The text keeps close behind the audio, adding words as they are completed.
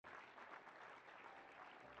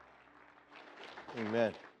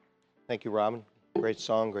Amen. Thank you, Robin. Great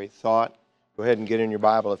song, great thought. Go ahead and get in your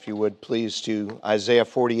Bible, if you would, please, to Isaiah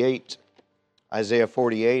 48. Isaiah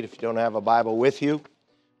 48, if you don't have a Bible with you,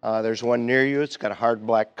 there's one near you. It's got a hard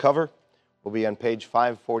black cover. We'll be on page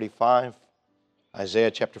 545,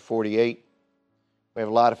 Isaiah chapter 48. We have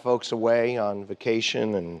a lot of folks away on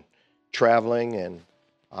vacation and traveling, and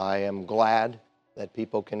I am glad that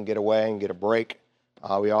people can get away and get a break.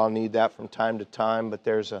 We all need that from time to time, but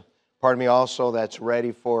there's a part of me also that's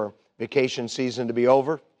ready for vacation season to be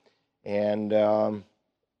over, and I'm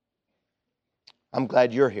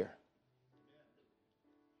glad you're here.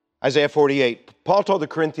 Isaiah 48. Paul told the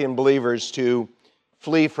Corinthian believers to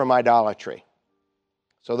flee from idolatry.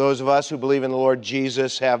 So those of us who believe in the Lord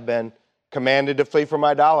Jesus have been commanded to flee from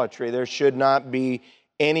idolatry. There should not be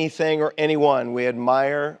anything or anyone we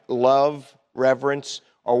admire, love, reverence,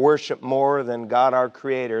 or worship more than God our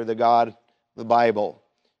Creator, the God of the Bible.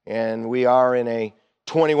 And we are in a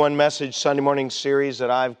 21-message Sunday morning series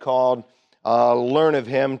that I've called Learn of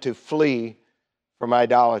Him to Flee from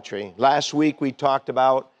Idolatry. Last week we talked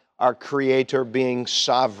about our Creator being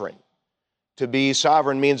sovereign. To be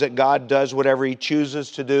sovereign means that God does whatever He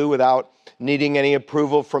chooses to do without needing any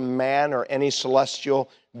approval from man or any celestial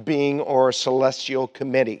being or celestial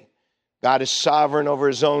committee. God is sovereign over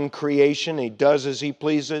His own creation. He does as He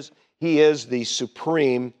pleases. He is the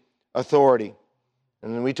supreme authority.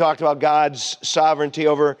 And then we talked about God's sovereignty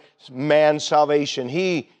over man's salvation.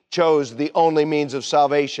 He chose the only means of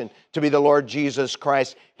salvation to be the Lord Jesus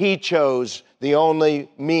Christ. He chose the only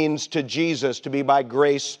means to Jesus to be by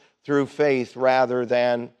grace through faith rather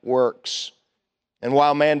than works. And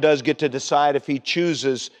while man does get to decide if he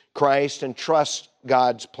chooses Christ and trusts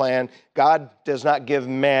God's plan, God does not give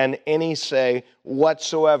man any say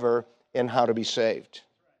whatsoever in how to be saved.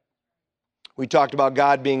 We talked about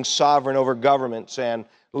God being sovereign over governments and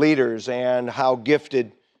leaders and how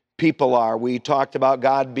gifted people are. We talked about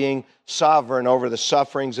God being sovereign over the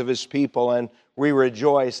sufferings of His people, and we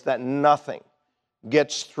rejoice that nothing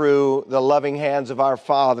gets through the loving hands of our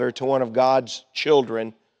Father to one of God's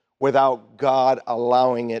children without God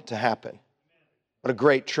allowing it to happen. What a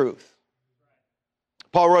great truth.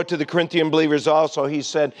 Paul wrote to the Corinthian believers also, he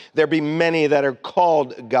said, there be many that are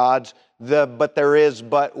called gods, but there is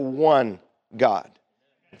but one God.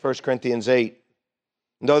 1 Corinthians 8.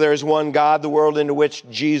 Though there is one God, the world into which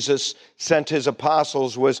Jesus sent His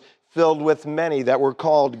apostles was filled with many that were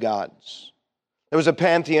called gods. There was a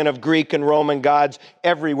pantheon of Greek and Roman gods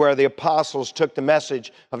everywhere. The apostles took the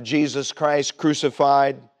message of Jesus Christ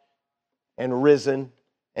crucified and risen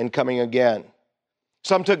and coming again.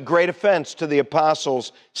 Some took great offense to the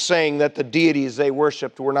apostles, saying that the deities they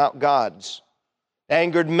worshiped were not gods. It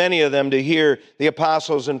angered many of them to hear the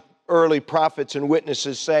apostles and early prophets and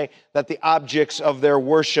witnesses say that the objects of their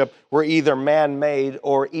worship were either man-made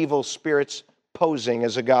or evil spirits posing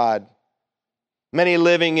as a god. Many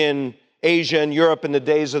living in Asia and Europe in the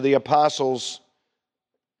days of the apostles,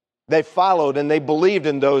 they followed and they believed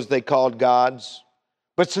in those they called gods.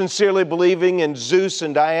 But sincerely believing in Zeus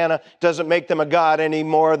and Diana doesn't make them a god any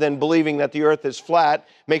more than believing that the earth is flat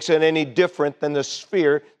makes it any different than the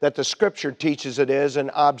sphere that the Scripture teaches it is and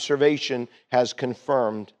observation has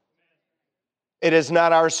confirmed. It is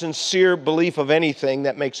not our sincere belief of anything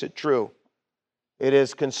that makes it true. It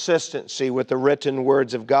is consistency with the written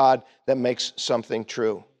words of God that makes something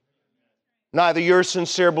true. Neither your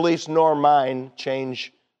sincere beliefs nor mine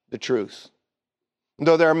change the truth.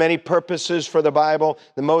 Though there are many purposes for the Bible,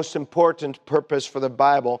 the most important purpose for the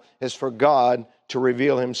Bible is for God to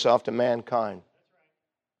reveal Himself to mankind.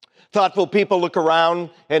 Thoughtful people look around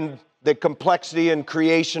and the complexity in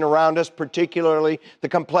creation around us, particularly the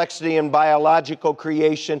complexity in biological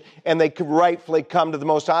creation, and they could rightfully come to the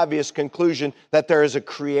most obvious conclusion that there is a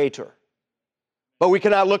creator. But we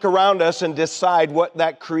cannot look around us and decide what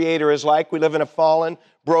that creator is like. We live in a fallen,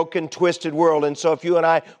 broken, twisted world. And so if you and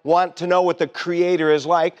I want to know what the creator is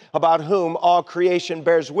like, about whom all creation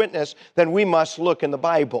bears witness, then we must look in the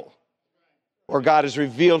Bible, where God has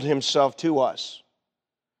revealed Himself to us.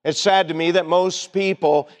 It's sad to me that most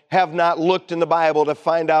people have not looked in the Bible to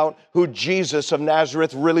find out who Jesus of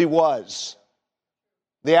Nazareth really was.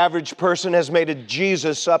 The average person has made a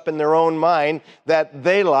Jesus up in their own mind that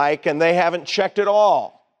they like, and they haven't checked at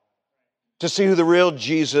all to see who the real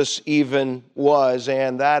Jesus even was,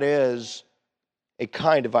 and that is a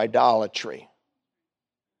kind of idolatry.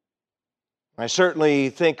 I certainly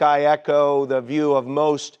think I echo the view of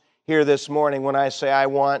most here this morning when I say I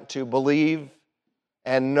want to believe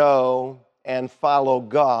and know and follow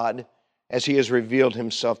God as He has revealed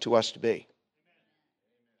Himself to us to be.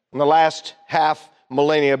 In the last half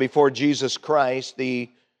millennia before Jesus Christ, the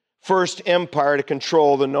first empire to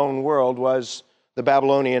control the known world was the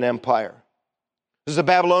Babylonian Empire. It was the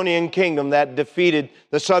Babylonian kingdom that defeated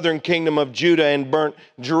the southern kingdom of Judah and burnt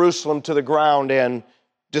Jerusalem to the ground and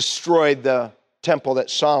destroyed the temple that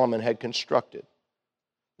Solomon had constructed.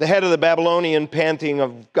 The head of the Babylonian pantheon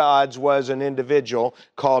of gods was an individual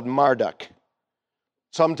called Marduk.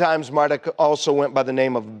 Sometimes Marduk also went by the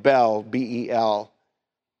name of Bel, B-E-L.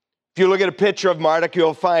 If you look at a picture of Marduk,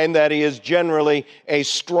 you'll find that he is generally a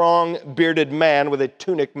strong, bearded man with a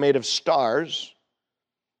tunic made of stars.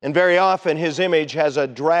 And very often his image has a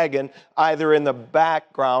dragon either in the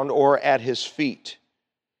background or at his feet.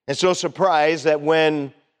 It's no surprise that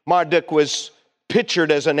when Marduk was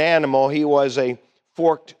pictured as an animal, he was a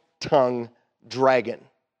forked-tongued dragon.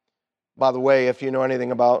 By the way, if you know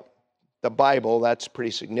anything about the Bible, that's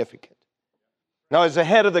pretty significant. Now, as the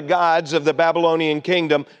head of the gods of the Babylonian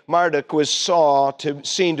kingdom, Marduk was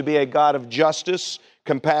seen to be a god of justice,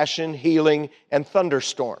 compassion, healing, and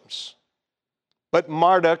thunderstorms. But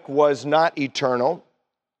Marduk was not eternal.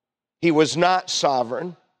 He was not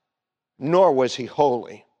sovereign, nor was he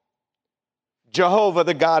holy. Jehovah,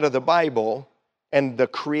 the God of the Bible and the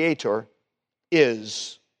Creator,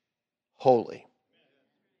 is holy.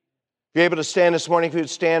 If you're able to stand this morning, if you would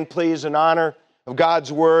stand, please, in honor of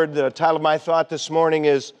God's Word. The title of my thought this morning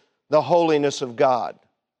is The Holiness of God.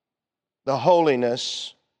 The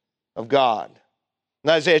Holiness of God. In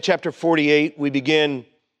Isaiah chapter 48, we begin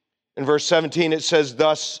in verse 17. It says,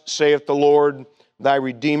 "Thus saith the Lord, thy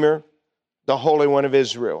Redeemer, the Holy One of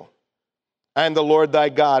Israel. I am the Lord thy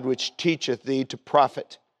God, which teacheth thee to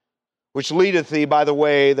profit, which leadeth thee by the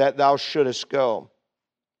way that thou shouldest go.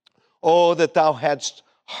 Oh, that thou hadst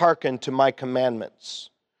hearkened to my commandments.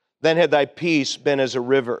 Then had thy peace been as a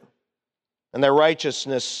river, and thy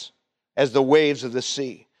righteousness as the waves of the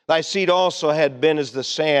sea. Thy seed also had been as the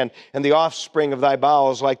sand, and the offspring of thy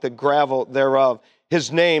bowels like the gravel thereof.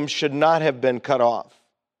 His name should not have been cut off,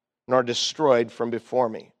 nor destroyed from before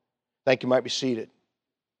me." Thank you. Might be seated.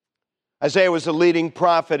 Isaiah was the leading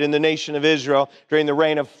prophet in the nation of Israel during the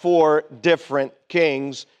reign of 4 different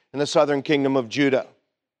kings in the southern kingdom of Judah.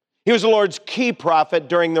 He was the Lord's key prophet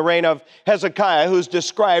during the reign of Hezekiah, who's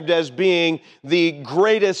described as being the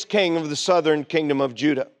greatest king of the southern kingdom of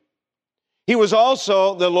Judah. He was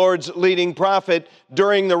also the Lord's leading prophet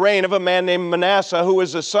during the reign of a man named Manasseh, who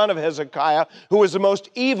was the son of Hezekiah, who was the most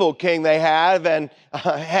evil king they had.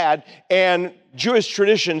 And Jewish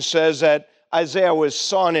tradition says that Isaiah was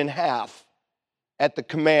sawn in half at the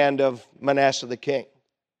command of Manasseh the king.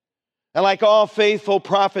 And like all faithful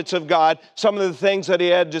prophets of God, some of the things that he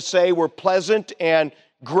had to say were pleasant and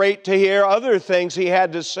great to hear. Other things he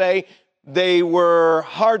had to say, they were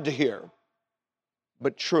hard to hear,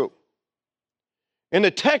 but true. In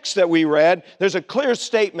the text that we read, there's a clear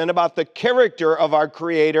statement about the character of our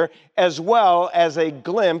Creator, as well as a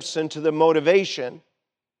glimpse into the motivation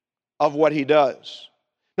of what he does.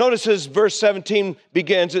 Notice as verse 17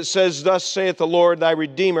 begins, it says, "Thus saith the Lord thy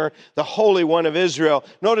Redeemer, the Holy One of Israel."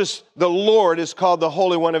 Notice the Lord is called the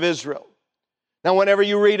Holy One of Israel. Now, whenever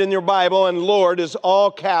you read in your Bible, and Lord is all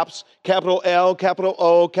caps, capital L, capital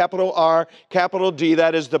O, capital R, capital D,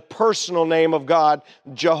 that is the personal name of God,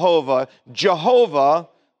 Jehovah. Jehovah,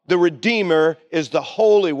 the Redeemer, is the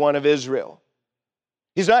Holy One of Israel.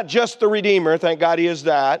 He's not just the Redeemer, thank God he is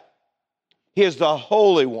that. He is the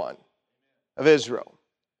Holy One of Israel.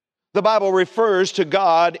 The Bible refers to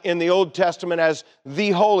God in the Old Testament as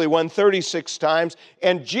the Holy One 36 times,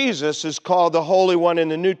 and Jesus is called the Holy One in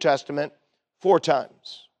the New Testament 4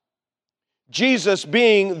 times. Jesus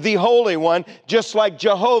being the Holy One, just like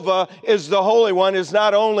Jehovah is the Holy One, is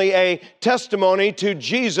not only a testimony to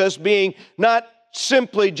Jesus being not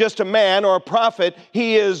simply just a man or a prophet,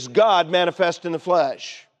 he is God manifest in the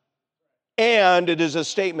flesh. And it is a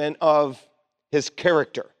statement of his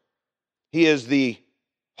character. He is the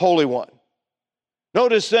Holy One.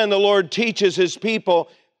 Notice then the Lord teaches his people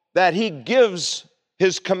that he gives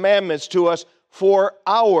his commandments to us for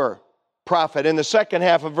our profit. In the second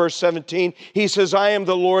half of verse 17, he says, "I am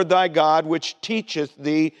the Lord thy God, which teacheth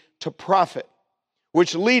thee to profit,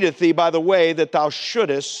 which leadeth thee by the way that thou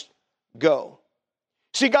shouldest go."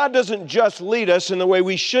 See, God doesn't just lead us in the way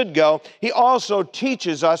we should go. He also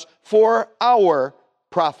teaches us for our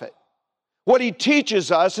profit. What he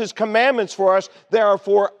teaches us, his commandments for us, they are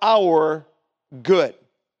for our good.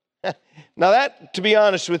 Now that, to be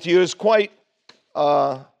honest with you, is quite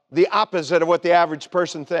the opposite of what the average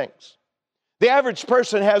person thinks. The average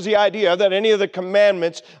person has the idea that any of the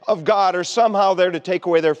commandments of God are somehow there to take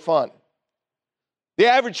away their fun. The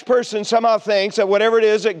average person somehow thinks that whatever it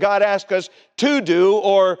is that God asked us to do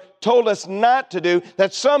or told us not to do,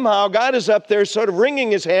 that somehow God is up there sort of wringing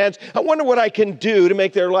his hands. I wonder what I can do to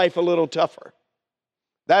make their life a little tougher.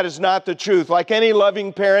 That is not the truth. Like any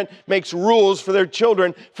loving parent makes rules for their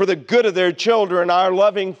children, for the good of their children, our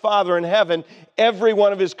loving Father in heaven, every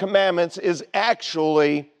one of his commandments is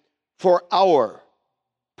actually for our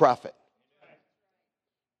profit.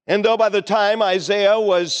 And though by the time Isaiah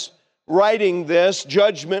was writing this,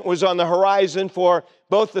 judgment was on the horizon for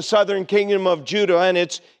both the southern kingdom of Judah and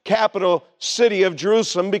its capital city of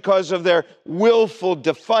Jerusalem because of their willful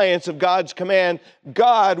defiance of God's command,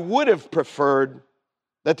 God would have preferred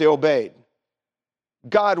that they obeyed.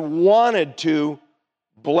 God wanted to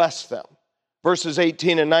bless them. Verses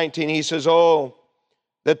 18 and 19, he says, "Oh,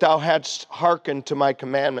 that thou hadst hearkened to my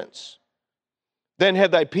commandments. Then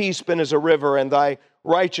had thy peace been as a river, and thy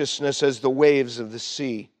righteousness as the waves of the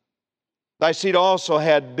sea. Thy seed also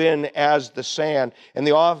had been as the sand, and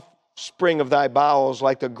the offspring of thy bowels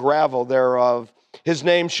like the gravel thereof. His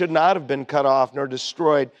name should not have been cut off, nor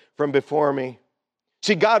destroyed from before me."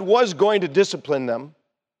 See, God was going to discipline them,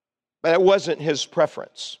 but it wasn't his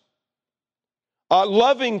preference.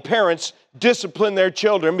 Loving parents discipline their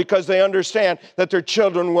children because they understand that their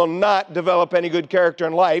children will not develop any good character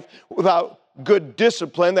in life without good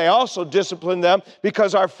discipline. They also discipline them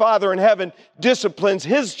because our Father in heaven disciplines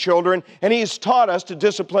his children, and he's taught us to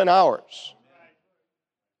discipline ours.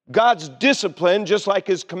 God's discipline, just like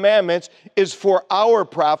his commandments, is for our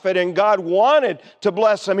profit, and God wanted to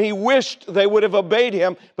bless them. He wished they would have obeyed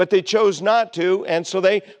him, but they chose not to, and so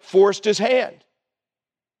they forced his hand.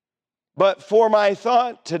 But for my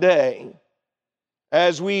thought today,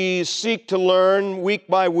 as we seek to learn week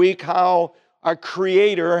by week how our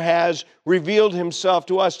Creator has revealed himself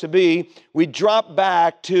to us to be, we drop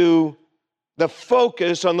back to the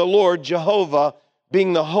focus on the Lord Jehovah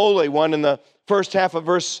being the Holy One. In the first half of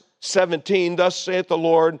verse 17, "Thus saith the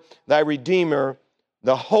Lord, thy Redeemer,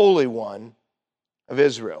 the Holy One of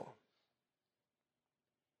Israel."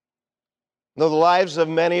 Though the lives of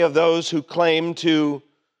many of those who claim to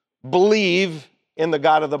believe in the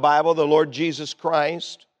God of the Bible, the Lord Jesus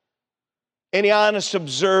Christ, any honest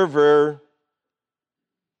observer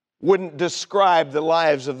wouldn't describe the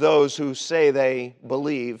lives of those who say they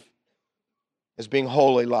believe as being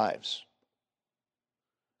holy lives.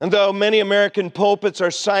 And though many American pulpits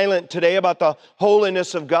are silent today about the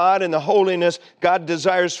holiness of God and the holiness God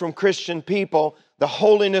desires from Christian people, the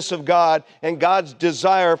holiness of God and God's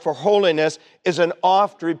desire for holiness is an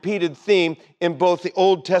oft-repeated theme in both the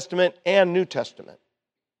Old Testament and New Testament.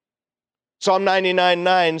 Psalm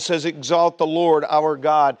 99:9 says, "Exalt the Lord our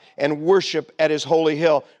God and worship at his holy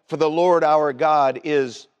hill, for the Lord our God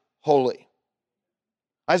is holy."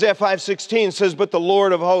 Isaiah 5:16 says, "But the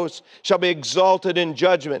Lord of hosts shall be exalted in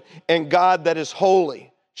judgment, and God that is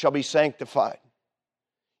holy shall be sanctified."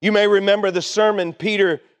 You may remember the sermon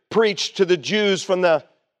Peter preached to the Jews from the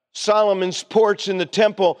Solomon's porch in the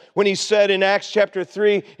temple when he said in Acts chapter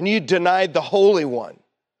 3, "And you denied the Holy One,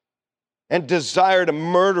 and desired a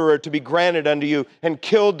murderer to be granted unto you, and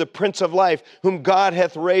killed the Prince of Life, whom God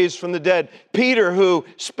hath raised from the dead." Peter, who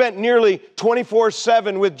spent nearly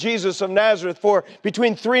 24/7 with Jesus of Nazareth for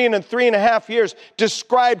between 3 and 3.5 years,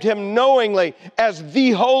 described him knowingly as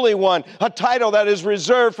the Holy One, a title that is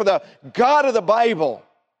reserved for the God of the Bible.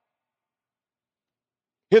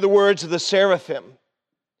 Hear the words of the seraphim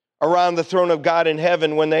around the throne of God in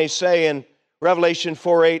heaven when they say in Revelation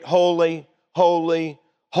 4:8, "Holy, holy,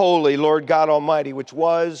 holy, Lord God Almighty, which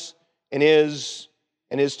was and is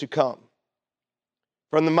to come."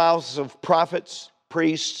 From the mouths of prophets,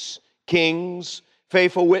 priests, kings,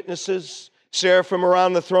 faithful witnesses, seraphim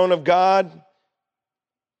around the throne of God,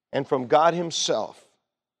 and from God himself,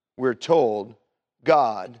 we're told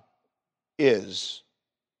God is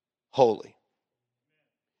holy.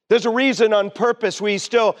 There's a reason on purpose we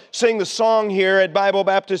still sing the song here at Bible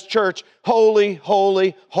Baptist Church, "Holy,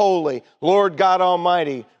 holy, holy, Lord God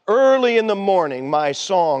Almighty. Early in the morning my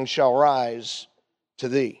song shall rise to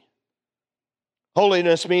thee."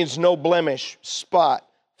 Holiness means no blemish, spot,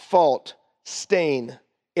 fault, stain,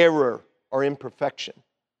 error, or imperfection.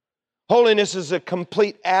 Holiness is a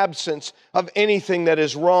complete absence of anything that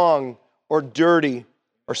is wrong or dirty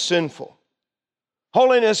or sinful.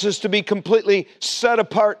 Holiness is to be completely set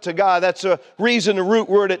apart to God. That's a reason the root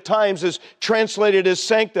word at times is translated as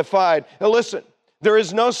sanctified. Now listen, there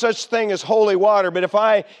is no such thing as holy water, but if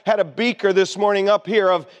I had a beaker this morning up here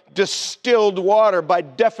of distilled water, by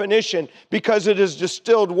definition, because it is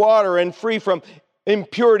distilled water and free from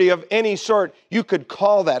impurity of any sort, you could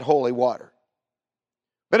call that holy water.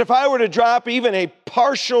 But if I were to drop even a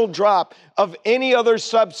partial drop of any other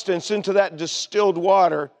substance into that distilled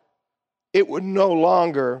water, it would no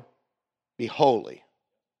longer be holy.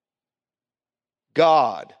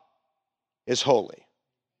 God is holy.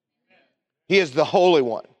 He is the Holy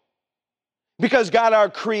One. Because God, our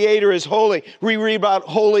Creator, is holy. We read about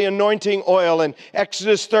holy anointing oil in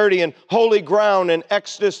Exodus 30 and holy ground in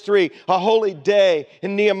Exodus 3, a holy day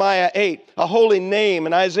in Nehemiah 8, a holy name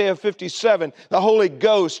in Isaiah 57, the Holy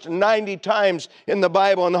Ghost 90 times in the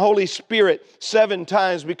Bible, and the Holy Spirit 7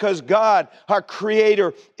 times, because God, our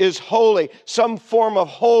Creator, is holy. Some form of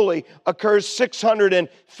holy occurs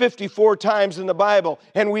 654 times in the Bible,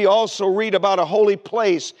 and we also read about a holy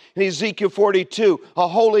place in Ezekiel 42, a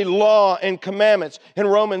holy law and commandments in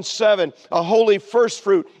Romans 7, a holy first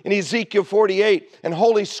fruit in Ezekiel 48, and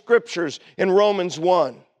holy scriptures in Romans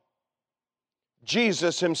 1.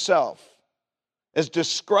 Jesus himself is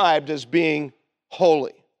described as being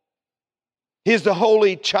holy. He is the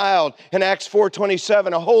holy child in Acts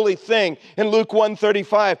 4:27, a holy thing in Luke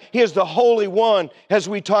 1:35. He is the Holy One, as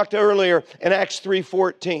we talked earlier in Acts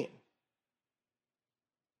 3:14.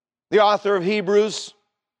 The author of Hebrews,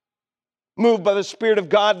 moved by the Spirit of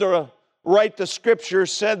God to write the scripture,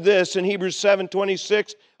 said this in Hebrews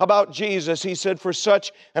 7:26 about Jesus. He said, "For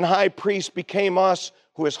such an high priest became us,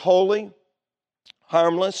 who is holy,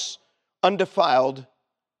 harmless, undefiled,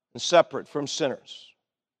 and separate from sinners."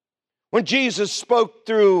 When Jesus spoke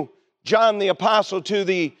through John the Apostle to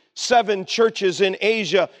the 7 churches in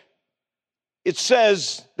Asia, it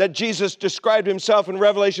says that Jesus described himself in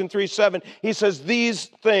Revelation 3:7. He says, "These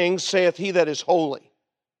things saith he that is holy,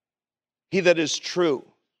 he that is true,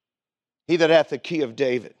 he that hath the key of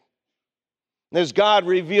David." And as God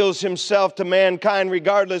reveals himself to mankind,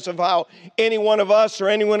 regardless of how any one of us or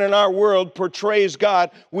anyone in our world portrays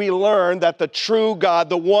God, we learn that the true God,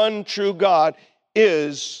 the one true God,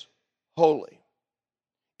 is holy.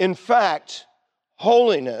 In fact,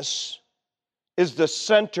 holiness is the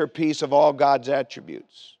centerpiece of all God's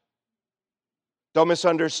attributes. Don't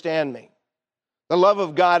misunderstand me. The love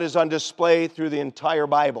of God is on display through the entire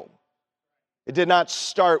Bible. It did not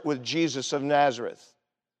start with Jesus of Nazareth.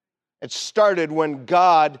 It started when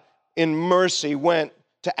God, in mercy, went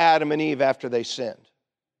to Adam and Eve after they sinned.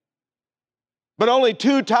 But only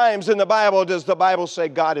 2 times in the Bible does the Bible say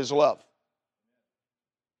God is love.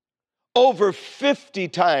 Over 50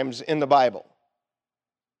 times in the Bible,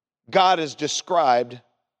 God is described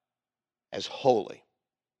as holy.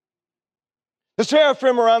 The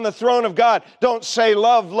seraphim around the throne of God don't say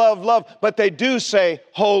love, love, love, but they do say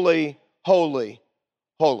holy, holy,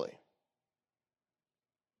 holy.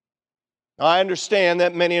 Now, I understand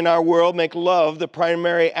that many in our world make love the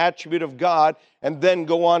primary attribute of God and then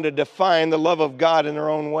go on to define the love of God in their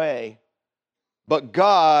own way. But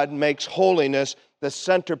God makes holiness the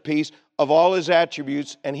centerpiece of all his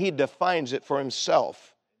attributes, and he defines it for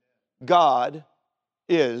himself. God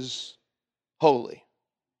is holy.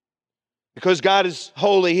 Because God is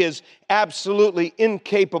holy, he is absolutely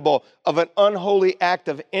incapable of an unholy act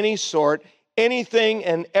of any sort. Anything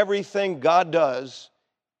and everything God does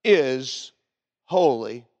is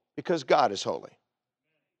holy because God is holy.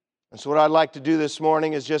 And so what I'd like to do this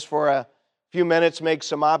morning is just for a few minutes make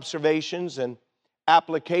some observations and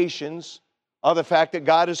applications of the fact that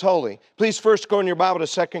God is holy. Please first go in your Bible to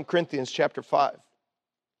 2 Corinthians chapter 5.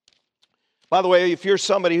 By the way, if you're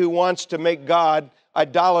somebody who wants to make God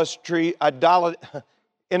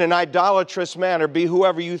in an idolatrous manner, be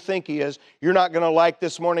whoever you think he is, you're not going to like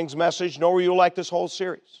this morning's message, nor will you like this whole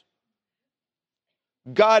series.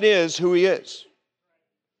 God is who he is.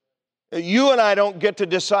 You and I don't get to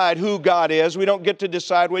decide who God is. We don't get to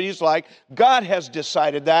decide what he's like. God has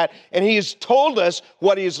decided that, and he's told us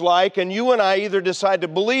what he's like, and you and I either decide to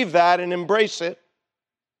believe that and embrace it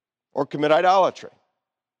or commit idolatry.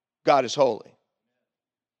 God is holy.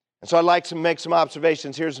 And so I'd like to make some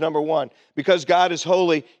observations. Here's number 1. Because God is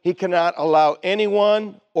holy, he cannot allow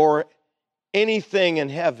anyone or anything in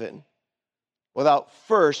heaven without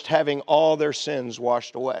first having all their sins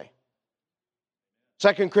washed away.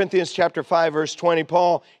 2 Corinthians chapter 5, verse 20,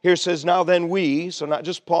 Paul here says, "Now then we," so not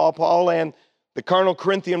just Paul and the carnal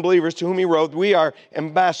Corinthian believers to whom he wrote, "we are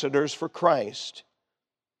ambassadors for Christ.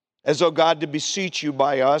 As though God did beseech you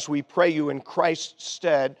by us, we pray you in Christ's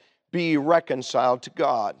stead, be reconciled to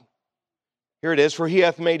God." Here it is, "For he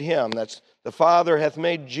hath made him," that's the Father hath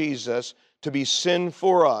made Jesus, "to be sin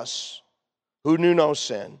for us, who knew no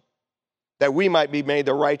sin, that we might be made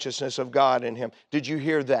the righteousness of God in him." Did you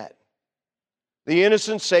hear that? The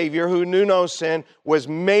innocent Savior who knew no sin was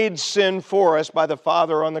made sin for us by the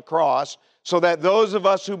Father on the cross, so that those of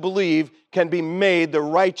us who believe can be made the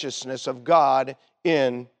righteousness of God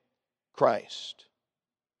in Christ.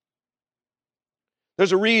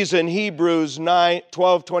 There's a reason Hebrews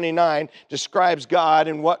 12:29 describes God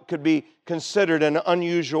in what could be considered an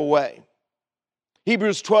unusual way.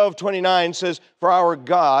 Hebrews 12:29 says, "For our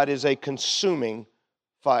God is a consuming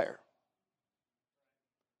fire."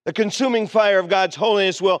 The consuming fire of God's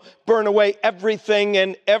holiness will burn away everything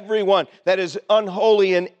and everyone that is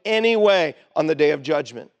unholy in any way on the day of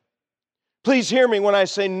judgment. Please hear me when I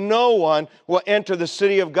say no one will enter the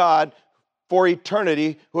city of God for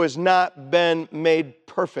eternity who has not been made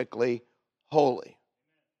perfectly holy.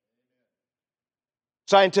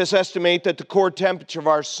 Scientists estimate that the core temperature of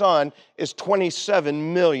our sun is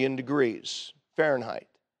 27 million degrees Fahrenheit.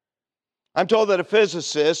 I'm told that a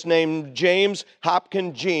physicist named James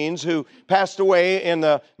Hopkins Jeans, who passed away in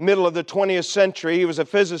the middle of the 20th century, he was a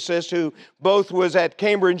physicist who both was at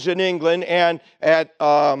Cambridge in England and at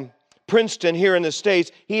Princeton here in the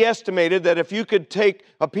States. He estimated that if you could take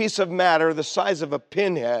a piece of matter the size of a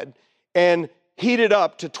pinhead and heat it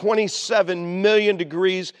up to 27 million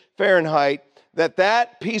degrees Fahrenheit,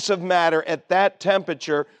 that piece of matter at that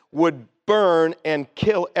temperature would burn and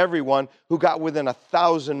kill everyone who got within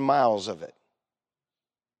 1,000 miles of it.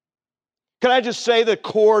 Can I just say the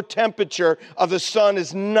core temperature of the sun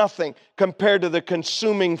is nothing compared to the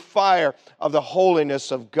consuming fire of the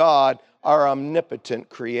holiness of God, our omnipotent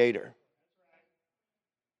Creator.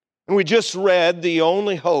 And we just read the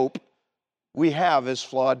only hope we have as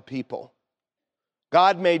flawed people.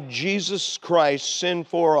 God made Jesus Christ sin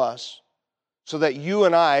for us so that you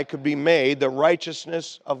and I could be made the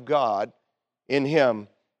righteousness of God in Him.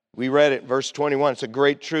 We read it, verse 21. It's a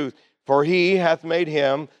great truth. For He hath made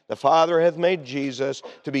Him, the Father hath made Jesus,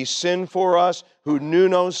 to be sin for us who knew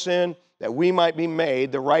no sin, that we might be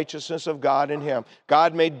made the righteousness of God in Him.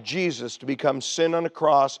 God made Jesus to become sin on the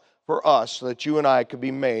cross for us so that you and I could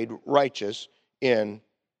be made righteous in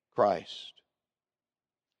Christ.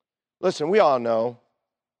 Listen, we all know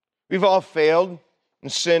we've all failed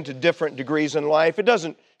and sinned to different degrees in life. It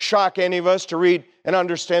doesn't shock any of us to read and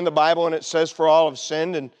understand the Bible and it says, for all have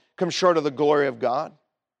sinned and come short of the glory of God.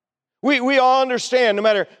 We all understand, no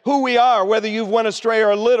matter who we are, whether you've went astray or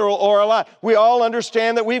a literal or a lie, we all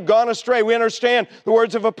understand that we've gone astray. We understand the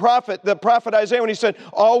words of a prophet, the prophet Isaiah, when he said,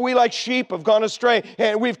 all we like sheep have gone astray,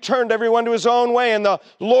 and we've turned everyone to his own way, and the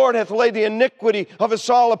Lord hath laid the iniquity of us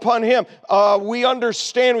all upon him. We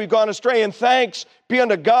understand we've gone astray, and thanks be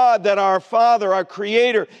unto God that our Father, our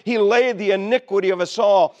Creator, He laid the iniquity of us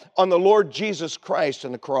all on the Lord Jesus Christ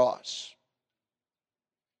on the cross.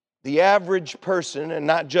 The average person, and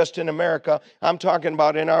not just in America, I'm talking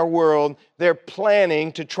about in our world, they're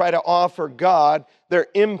planning to try to offer God their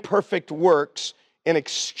imperfect works in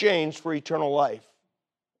exchange for eternal life.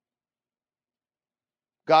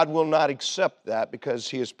 God will not accept that because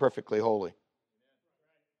He is perfectly holy.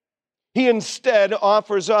 He instead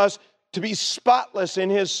offers us to be spotless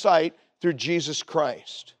in His sight through Jesus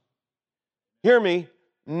Christ. Hear me,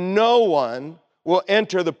 no one will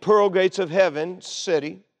enter the pearl gates of heaven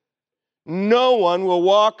city. No one will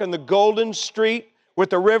walk on the golden street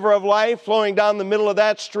with the river of life flowing down the middle of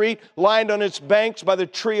that street, lined on its banks by the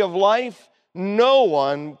tree of life. No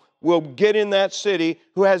one will get in that city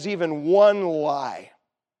who has even one lie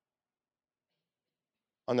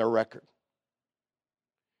on their record.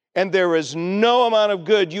 And there is no amount of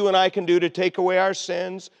good you and I can do to take away our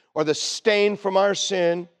sins or the stain from our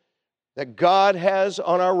sin that God has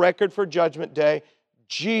on our record for Judgment Day.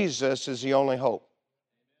 Jesus is the only hope.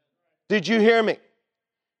 Did you hear me?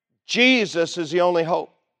 Jesus is the only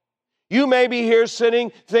hope. You may be here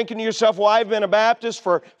sitting thinking to yourself, well, I've been a Baptist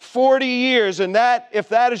for 40 years, and if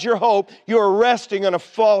that is your hope, you're resting on a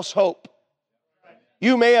false hope.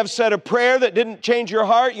 You may have said a prayer that didn't change your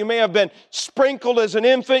heart. You may have been sprinkled as an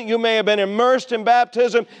infant. You may have been immersed in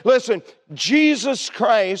baptism. Listen, Jesus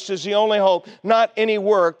Christ is the only hope, not any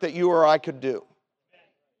work that you or I could do.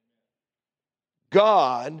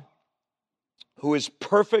 God, who is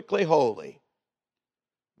perfectly holy,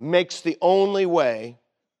 makes the only way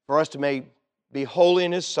for us to be holy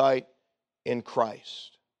in His sight in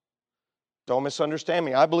Christ. Don't misunderstand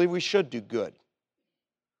me. I believe we should do good.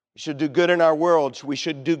 We should do good in our world. We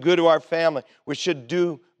should do good to our family. We should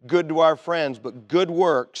do good to our friends. But good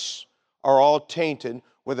works are all tainted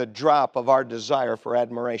with a drop of our desire for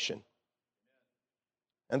admiration.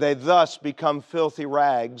 And they thus become filthy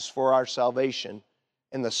rags for our salvation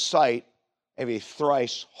in the sight of a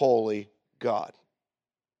thrice holy God.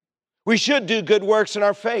 We should do good works in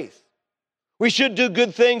our faith. We should do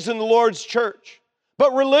good things in the Lord's church.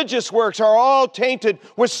 But religious works are all tainted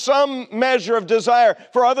with some measure of desire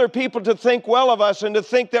for other people to think well of us and to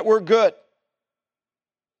think that we're good.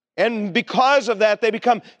 And because of that, they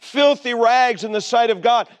become filthy rags in the sight of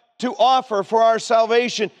God to offer for our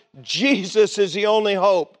salvation. Jesus is the only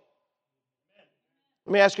hope.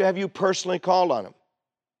 Let me ask you, have you personally called on Him?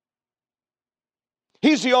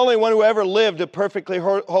 He's the only one who ever lived a perfectly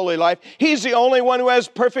holy life. He's the only one who has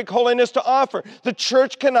perfect holiness to offer. The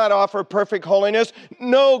church cannot offer perfect holiness.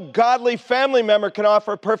 No godly family member can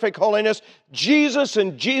offer perfect holiness. Jesus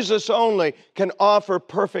and Jesus only can offer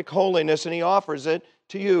perfect holiness, and He offers it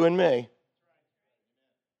to you and me.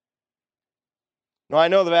 Now, I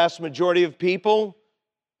know the vast majority of people,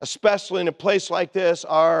 especially in a place like this,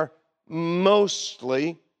 are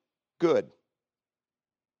mostly good.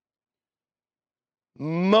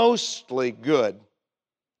 Mostly good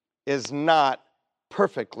is not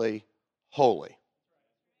perfectly holy.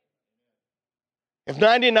 If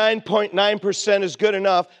 99.9% is good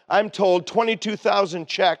enough, I'm told 22,000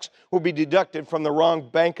 checks will be deducted from the wrong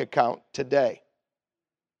bank account today.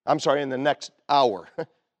 I'm sorry, in the next hour.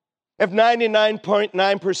 If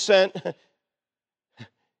 99.9%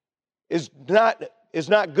 is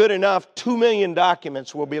not good enough, 2 million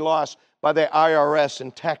documents will be lost by the IRS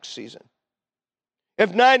in tax season.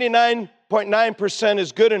 If 99.9%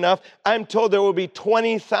 is good enough, I'm told there will be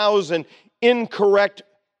 20,000 incorrect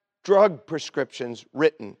drug prescriptions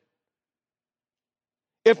written.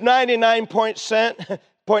 If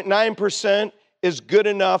 99.9% is good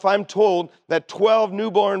enough, I'm told that 12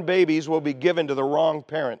 newborn babies will be given to the wrong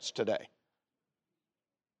parents today.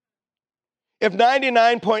 If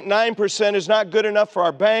 99.9% is not good enough for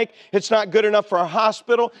our bank, it's not good enough for our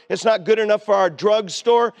hospital, it's not good enough for our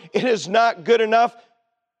drugstore, it is not good enough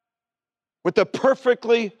with the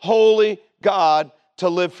perfectly holy God to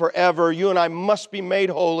live forever. You and I must be made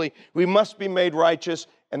holy, we must be made righteous,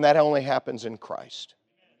 and that only happens in Christ.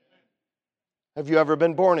 Have you ever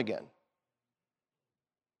been born again?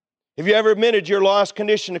 Have you ever admitted your lost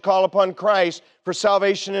condition to call upon Christ for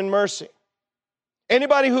salvation and mercy?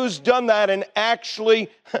 Anybody who's done that and actually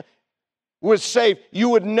was saved, you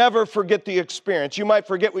would never forget the experience. You might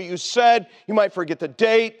forget what you said, you might forget the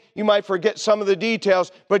date, you might forget some of the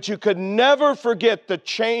details, but you could never forget the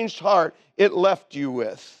changed heart it left you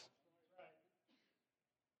with.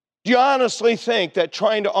 Do you honestly think that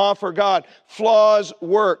trying to offer God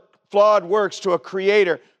flawed works to a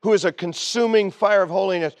Creator who is a consuming fire of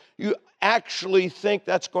holiness, you actually think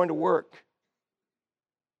that's going to work?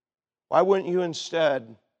 Why wouldn't you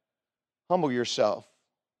instead humble yourself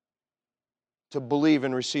to believe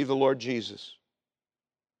and receive the Lord Jesus,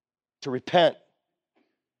 to repent,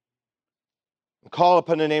 and call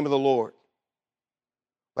upon the name of the Lord?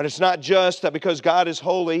 But it's not just that because God is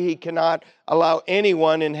holy, He cannot allow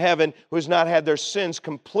anyone in heaven who has not had their sins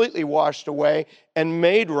completely washed away and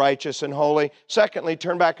made righteous and holy. Secondly,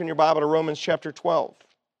 turn back in your Bible to Romans chapter 12.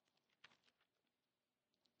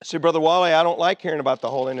 See, Brother Wally, I don't like hearing about the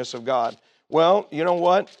holiness of God. Well, you know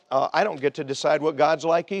what? I don't get to decide what God's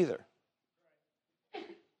like either.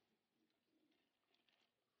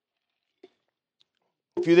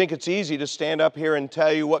 If you think it's easy to stand up here and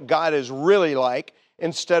tell you what God is really like,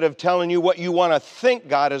 instead of telling you what you want to think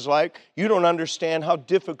God is like, you don't understand how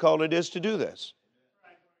difficult it is to do this.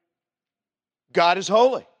 God is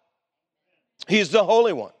holy. He's the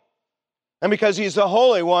Holy One. And because He's the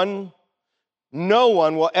Holy One, no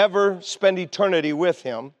one will ever spend eternity with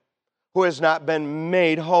Him who has not been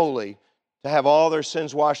made holy to have all their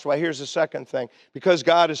sins washed away. Here's the second thing. Because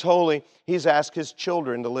God is holy, He's asked His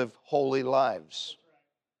children to live holy lives.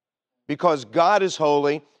 Because God is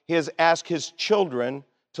holy, He has asked His children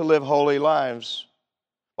to live holy lives.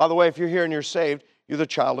 By the way, if you're here and you're saved, you're the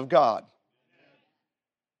child of God.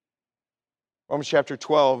 Romans chapter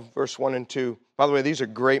 12, verse 1 and 2. By the way, these are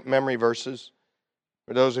great memory verses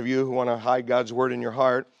for those of you who want to hide God's word in your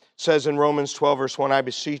heart. It says in Romans 12, verse 1, I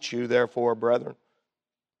beseech you, therefore, brethren.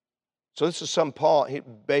 So this is something Paul he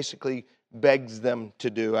basically begs them to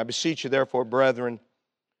do. I beseech you, therefore, brethren,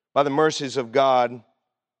 by the mercies of God,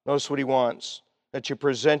 notice what he wants, that you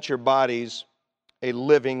present your bodies a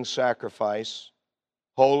living sacrifice,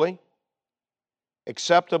 holy,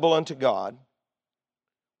 acceptable unto God,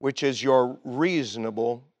 which is your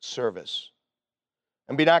reasonable service.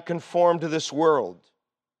 And be not conformed to this world,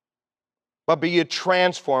 but be ye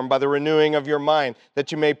transformed by the renewing of your mind,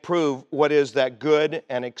 that you may prove what is that good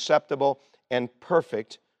and acceptable and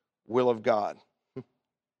perfect will of God.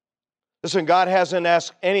 Listen, God hasn't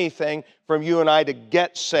asked anything from you and I to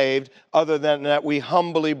get saved other than that we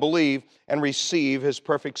humbly believe and receive His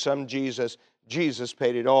perfect Son, Jesus. Jesus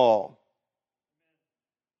paid it all.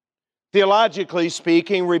 Theologically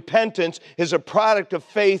speaking, repentance is a product of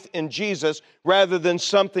faith in Jesus rather than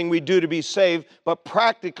something we do to be saved. But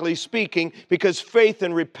practically speaking, because faith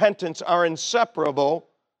and repentance are inseparable,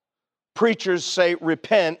 preachers say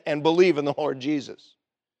repent and believe in the Lord Jesus.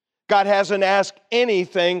 God hasn't asked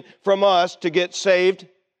anything from us to get saved.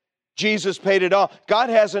 Jesus paid it all. God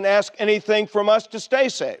hasn't asked anything from us to stay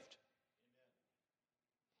saved.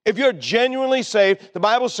 If you're genuinely saved, the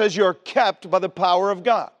Bible says you're kept by the power of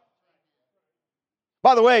God.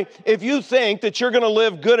 By the way, if you think that you're going to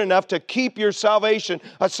live good enough to keep your salvation,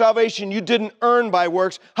 a salvation you didn't earn by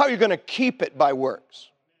works, how are you going to keep it by works?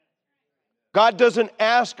 God doesn't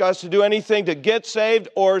ask us to do anything to get saved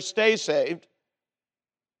or stay saved,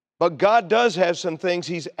 but God does have some things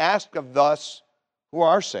He's asked of us who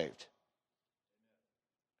are saved.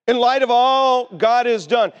 In light of all God has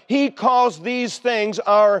done, He calls these things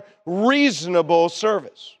our reasonable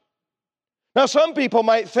service. Now, some people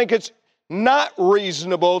might think it's not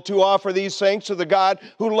reasonable to offer these things to the God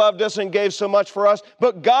who loved us and gave so much for us,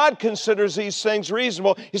 but God considers these things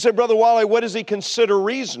reasonable. He said, Brother Wally, what does He consider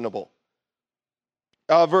reasonable?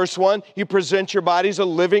 Verse 1, you present your bodies a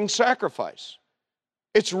living sacrifice.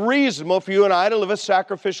 It's reasonable for you and I to live a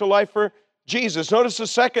sacrificial life for Jesus. Notice the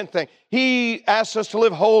second thing. He asks us to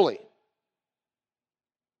live holy.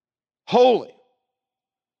 Holy.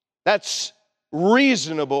 That's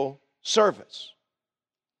reasonable service.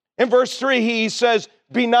 In verse 3, he says,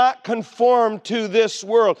 be not conformed to this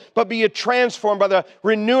world, but be transformed by the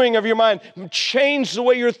renewing of your mind. Change the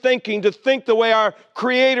way you're thinking to think the way our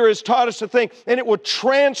Creator has taught us to think, and it will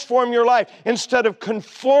transform your life instead of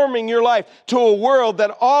conforming your life to a world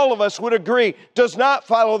that all of us would agree does not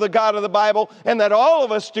follow the God of the Bible, and that all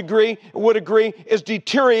of us would agree is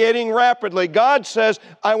deteriorating rapidly. God says,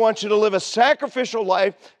 I want you to live a sacrificial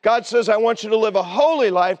life. God says, I want you to live a holy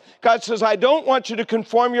life. God says, I don't want you to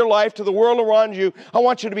conform your life to the world around you. I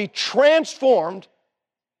want you to be transformed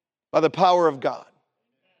by the power of God.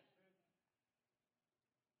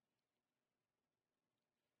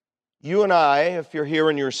 You and I, if you're here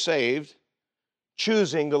and you're saved,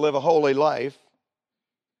 choosing to live a holy life,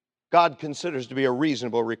 God considers to be a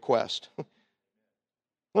reasonable request.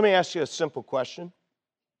 Let me ask you a simple question.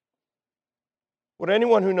 Would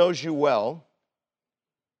anyone who knows you well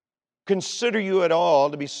consider you at all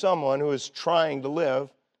to be someone who is trying to live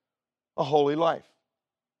a holy life?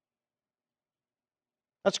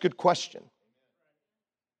 That's a good question.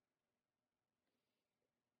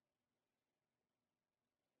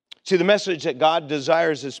 See, the message that God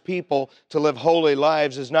desires His people to live holy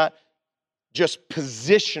lives is not just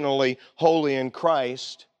positionally holy in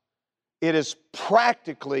Christ. It is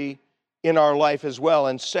practically in our life as well.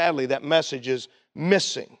 And sadly, that message is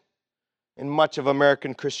missing in much of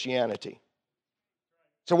American Christianity.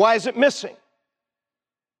 So why is it missing?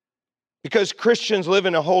 Because Christians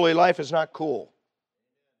living a holy life is not cool.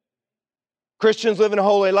 Christians living a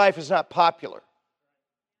holy life is not popular.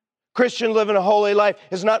 Christian living a holy life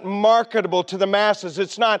is not marketable to the masses.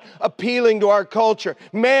 It's not appealing to our culture.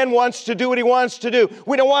 Man wants to do what he wants to do.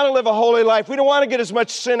 We don't want to live a holy life. We don't want to get as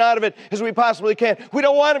much sin out of it as we possibly can. We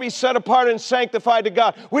don't want to be set apart and sanctified to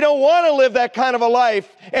God. We don't want to live that kind of a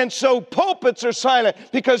life. And so pulpits are silent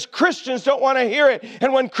because Christians don't want to hear it.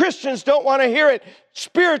 And when Christians don't want to hear it,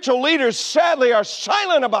 spiritual leaders sadly are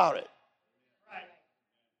silent about it.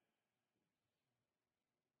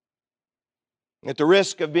 At the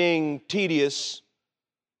risk of being tedious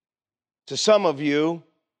to some of you,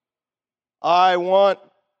 I want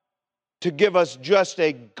to give us just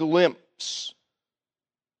a glimpse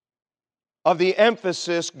of the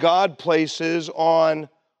emphasis God places on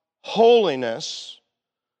holiness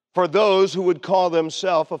for those who would call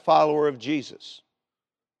themselves a follower of Jesus.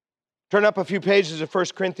 Turn up a few pages of 1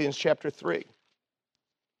 Corinthians chapter 3.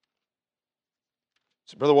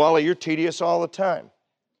 So, Brother Wally, you're tedious all the time.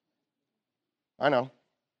 I know.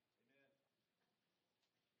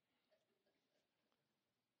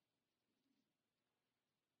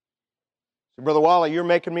 So, Brother Wally, you're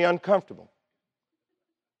making me uncomfortable.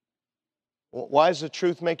 Well, why does the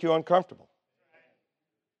truth make you uncomfortable?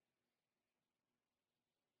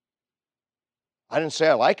 I didn't say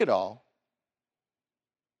I like it all,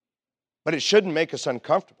 but it shouldn't make us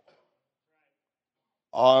uncomfortable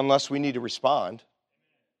unless we need to respond.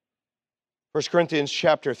 1 Corinthians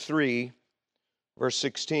chapter 3, verse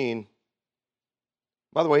 16.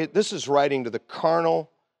 By the way, this is writing to the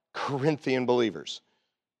carnal Corinthian believers.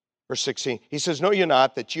 Verse 16, he says, know ye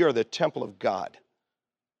not that ye are the temple of God,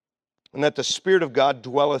 and that the Spirit of God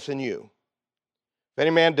dwelleth in you? If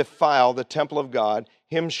any man defile the temple of God,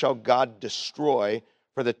 him shall God destroy,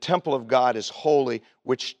 for the temple of God is holy,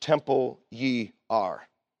 which temple ye are.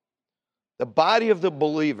 The body of the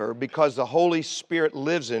believer, because the Holy Spirit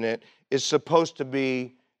lives in it, is supposed to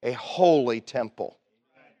be a holy temple.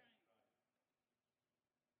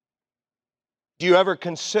 Do you ever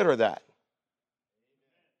consider that?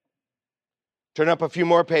 Turn up a few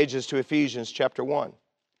more pages to Ephesians chapter 1.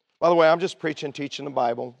 By the way, I'm just preaching, teaching the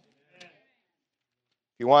Bible. If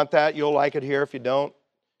you want that, you'll like it here. If you don't,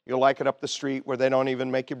 you'll like it up the street where they don't even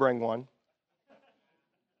make you bring one.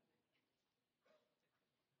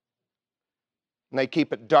 And they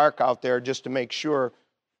keep it dark out there just to make sure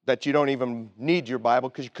that you don't even need your Bible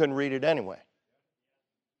because you couldn't read it anyway.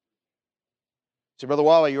 See, Brother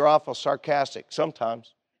Wally, you're awful sarcastic.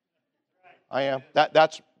 Sometimes. I am.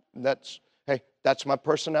 That's my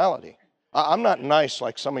personality. I'm not nice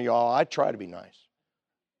like some of y'all. I try to be nice.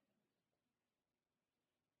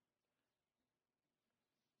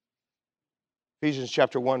 Ephesians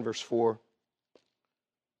chapter 1, verse 4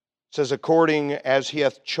 says, according as he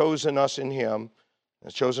hath chosen us in him,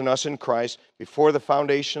 has chosen us in Christ before the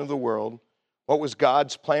foundation of the world. What was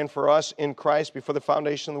God's plan for us in Christ before the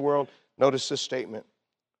foundation of the world? Notice this statement,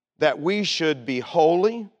 that we should be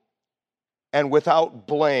holy and without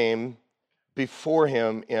blame before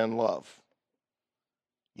him in love.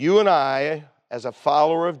 You and I, as a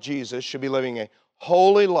follower of Jesus, should be living a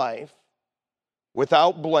holy life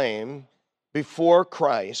without blame before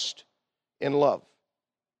Christ in love.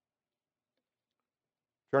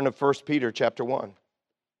 Turn to 1 Peter chapter 1.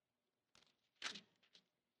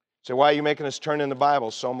 So why are you making us turn in the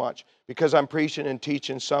Bible so much? Because I'm preaching and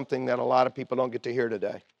teaching something that a lot of people don't get to hear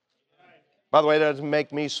today. By the way, that doesn't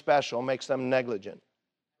make me special, it makes them negligent.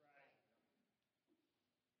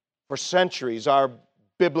 For centuries, our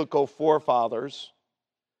biblical forefathers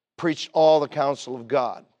preached all the counsel of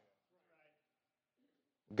God.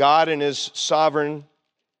 God in his sovereign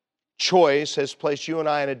choice has placed you and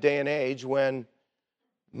I in a day and age when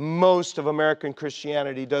most of American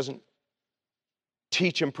Christianity doesn't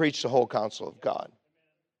teach and preach the whole counsel of God.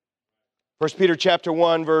 1 Peter chapter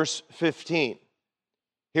 1, verse 15.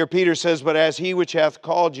 Here Peter says, but as he which hath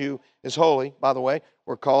called you is holy. By the way,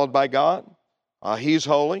 we're called by God. He's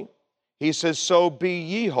holy. He says, so be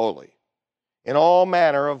ye holy in all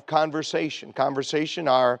manner of conversation. Conversation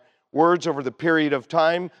are words over the period of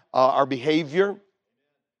time, our behavior.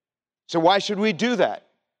 So why should we do that?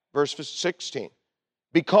 Verse 16.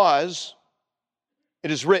 Because it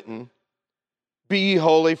is written, be ye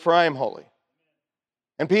holy, for I am holy.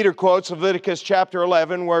 And Peter quotes Leviticus chapter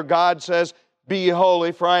 11, where God says, be ye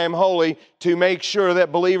holy, for I am holy, to make sure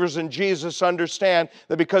that believers in Jesus understand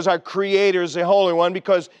that because our Creator is the Holy One,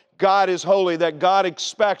 because God is holy, that God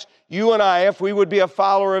expects you and I, if we would be a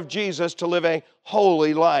follower of Jesus, to live a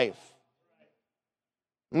holy life.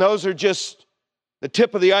 And those are just the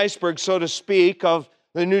tip of the iceberg, so to speak, of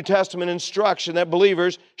the New Testament instruction that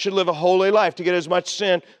believers should live a holy life to get as much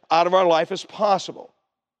sin out of our life as possible.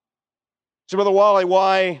 So, Brother Wally,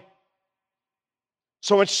 why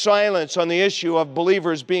so much silence on the issue of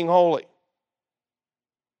believers being holy?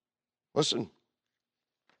 Listen,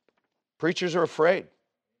 preachers are afraid.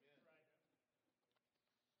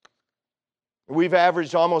 We've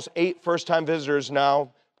averaged almost 8 first-time visitors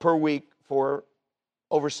now per week for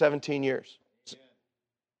over 17 years.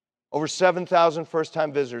 Over 7,000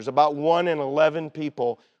 first-time visitors. About 1 in 11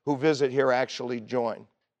 people who visit here actually join.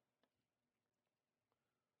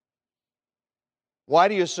 Why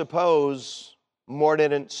do you suppose more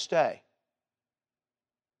didn't stay?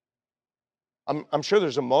 I'm sure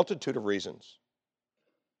there's a multitude of reasons.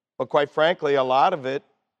 But quite frankly, a lot of it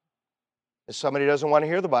is somebody doesn't want to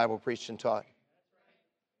hear the Bible preached and taught.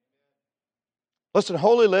 Listen,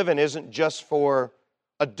 holy living isn't just for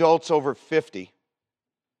adults over 50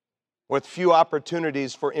 with few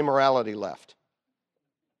opportunities for immorality left.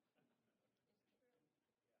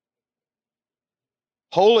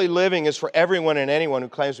 Holy living is for everyone and anyone who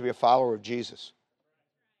claims to be a follower of Jesus.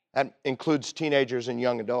 That includes teenagers and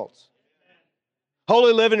young adults.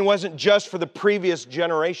 Holy living wasn't just for the previous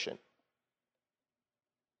generation.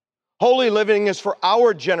 Holy living is for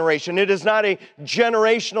our generation. It is not a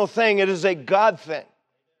generational thing. It is a God thing.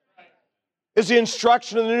 It's the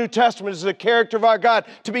instruction of the New Testament. It's the character of our God.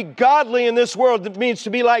 To be godly in this world, that means to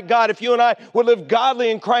be like God. If you and I would live godly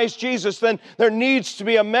in Christ Jesus, then there needs to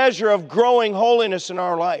be a measure of growing holiness in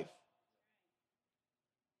our life.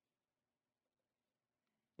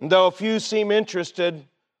 And though a few seem interested,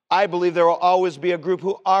 I believe there will always be a group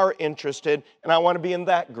who are interested, and I want to be in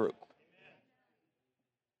that group.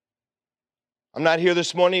 I'm not here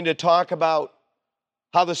this morning to talk about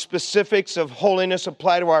how the specifics of holiness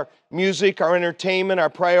apply to our music, our entertainment, our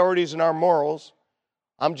priorities, and our morals.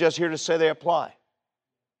 I'm just here to say they apply.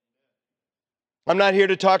 I'm not here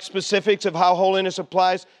to talk specifics of how holiness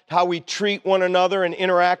applies, how we treat one another and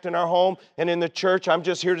interact in our home and in the church. I'm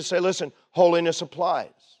just here to say, listen, holiness applies.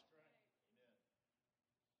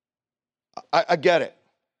 I get it.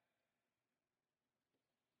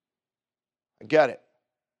 I get it.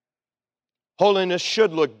 Holiness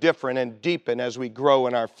should look different and deepen as we grow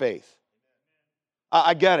in our faith.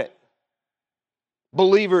 I get it.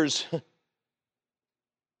 Believers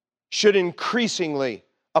should increasingly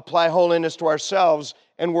apply holiness to ourselves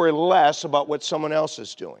and worry less about what someone else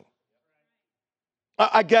is doing.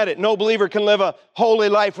 I get it. No believer can live a holy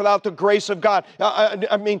life without the grace of God.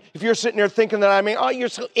 I mean, if you're sitting there thinking that, oh, you're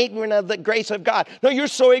so ignorant of the grace of God. No, you're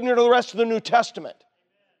so ignorant of the rest of the New Testament.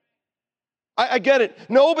 I get it.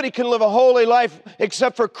 Nobody can live a holy life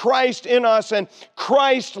except for Christ in us and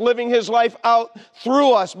Christ living His life out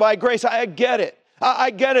through us by grace. I get it.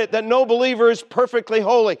 I get it that no believer is perfectly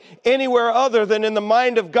holy anywhere other than in the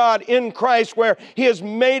mind of God in Christ, where He has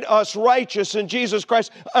made us righteous in Jesus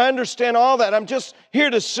Christ. I understand all that. I'm just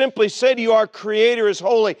here to simply say to you, our Creator is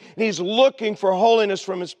holy, and He's looking for holiness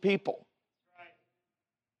from His people.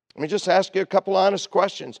 Let me just ask you a couple honest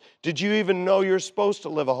questions. Did you even know you're supposed to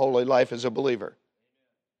live a holy life as a believer?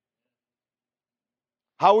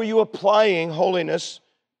 How are you applying holiness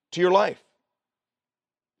to your life?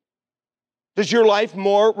 Does your life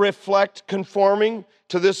more reflect conforming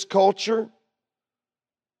to this culture,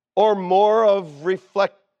 or more of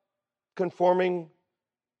reflect conforming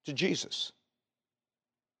to Jesus?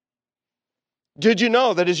 Did you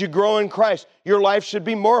know that as you grow in Christ, your life should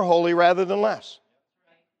be more holy rather than less?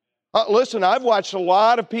 Listen, I've watched a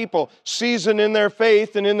lot of people seasoned in their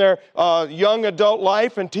faith and in their young adult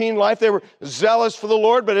life and teen life. They were zealous for the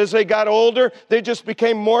Lord, but as they got older, they just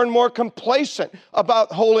became more and more complacent about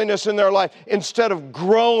holiness in their life instead of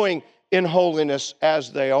growing in holiness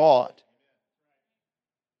as they ought.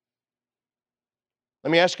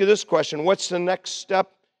 Let me ask you this question. What's the next step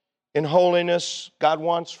in holiness God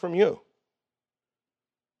wants from you?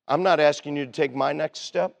 I'm not asking you to take my next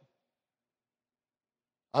step.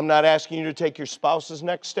 I'm not asking you to take your spouse's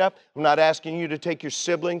next step. I'm not asking you to take your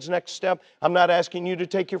siblings' next step. I'm not asking you to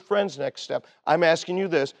take your friend's next step. I'm asking you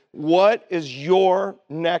this. What is your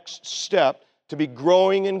next step to be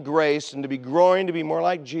growing in grace and to be growing to be more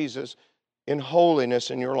like Jesus in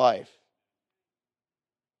holiness in your life?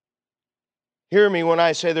 Hear me when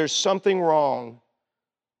I say there's something wrong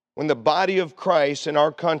when the body of Christ in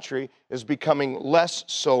our country is becoming less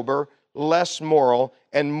sober, less moral,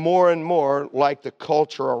 and more like the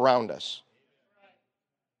culture around us.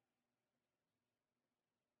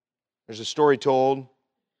 There's a story told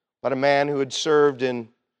about a man who had served in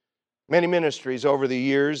many ministries over the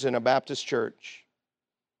years in a Baptist church.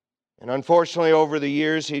 And unfortunately, over the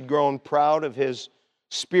years, he'd grown proud of his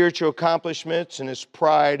spiritual accomplishments, and his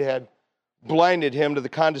pride had blinded him to the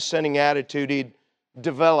condescending attitude he'd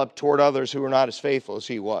developed toward others who were not as faithful as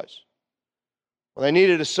he was. Well, they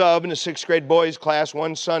needed a sub in the 6th grade boys class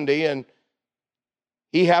one Sunday, and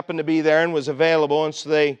he happened to be there and was available, and so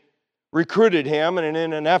they recruited him, and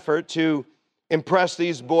in an effort to impress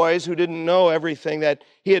these boys who didn't know everything that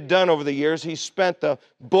he had done over the years, he spent the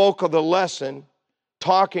bulk of the lesson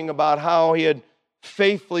talking about how he had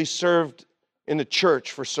faithfully served in the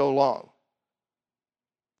church for so long.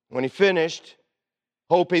 When he finished,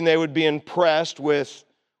 hoping they would be impressed with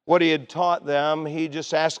what he had taught them, he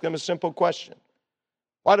just asked them a simple question.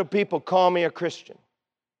 Why do people call me a Christian?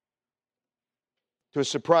 To his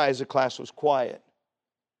surprise, the class was quiet.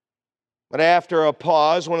 But after a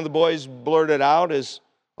pause, one of the boys blurted out, as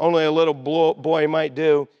only a little boy might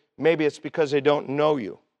do, maybe it's because they don't know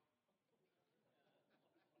you.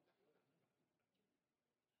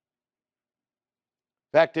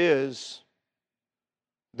 Fact is,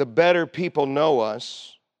 the better people know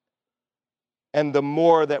us, and the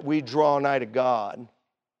more that we draw nigh to God,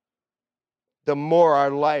 the more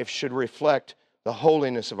our life should reflect the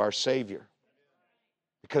holiness of our Savior.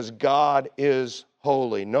 Because God is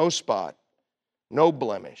holy, no spot, no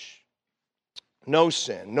blemish, no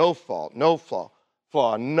sin, no fault, no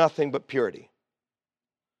flaw, nothing but purity.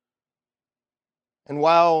 And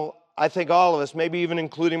while I think all of us, maybe even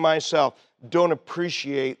including myself, don't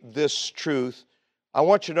appreciate this truth, I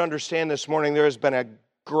want you to understand this morning there has been a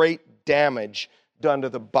great damage done to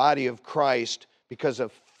the body of Christ because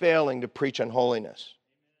of failing to preach on holiness.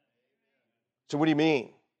 So what do you mean?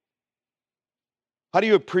 How do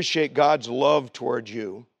you appreciate God's love towards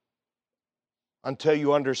you until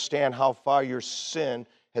you understand how far your sin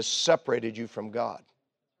has separated you from God?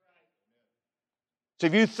 So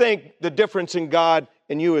if you think the difference in God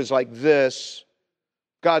and you is like this,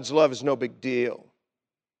 God's love is no big deal.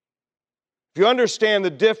 If you understand the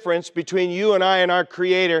difference between you and I and our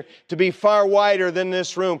Creator to be far wider than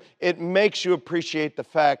this room, it makes you appreciate the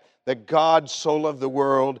fact that God so loved the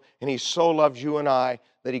world, and He so loves you and I,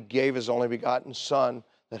 that He gave His only begotten Son,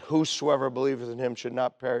 that whosoever believeth in Him should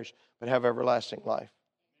not perish, but have everlasting life.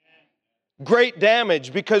 Great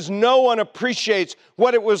damage, because no one appreciates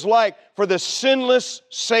what it was like for the sinless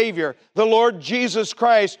Savior, the Lord Jesus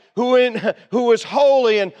Christ, who was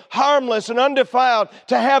holy and harmless and undefiled,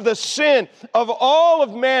 to have the sin of all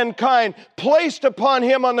of mankind placed upon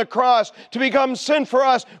Him on the cross to become sin for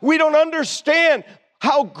us. We don't understand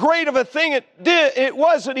how great of a thing it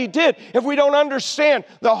was that He did if we don't understand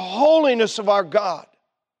the holiness of our God.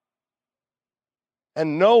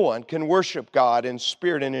 And no one can worship God in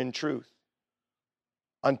spirit and in truth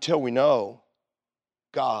until we know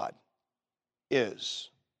God is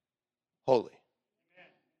holy.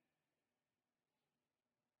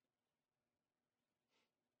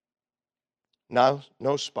 Now,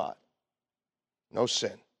 no spot, no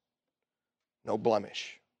sin, no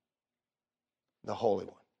blemish, the Holy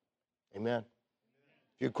One. Amen.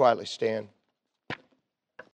 If you quietly stand.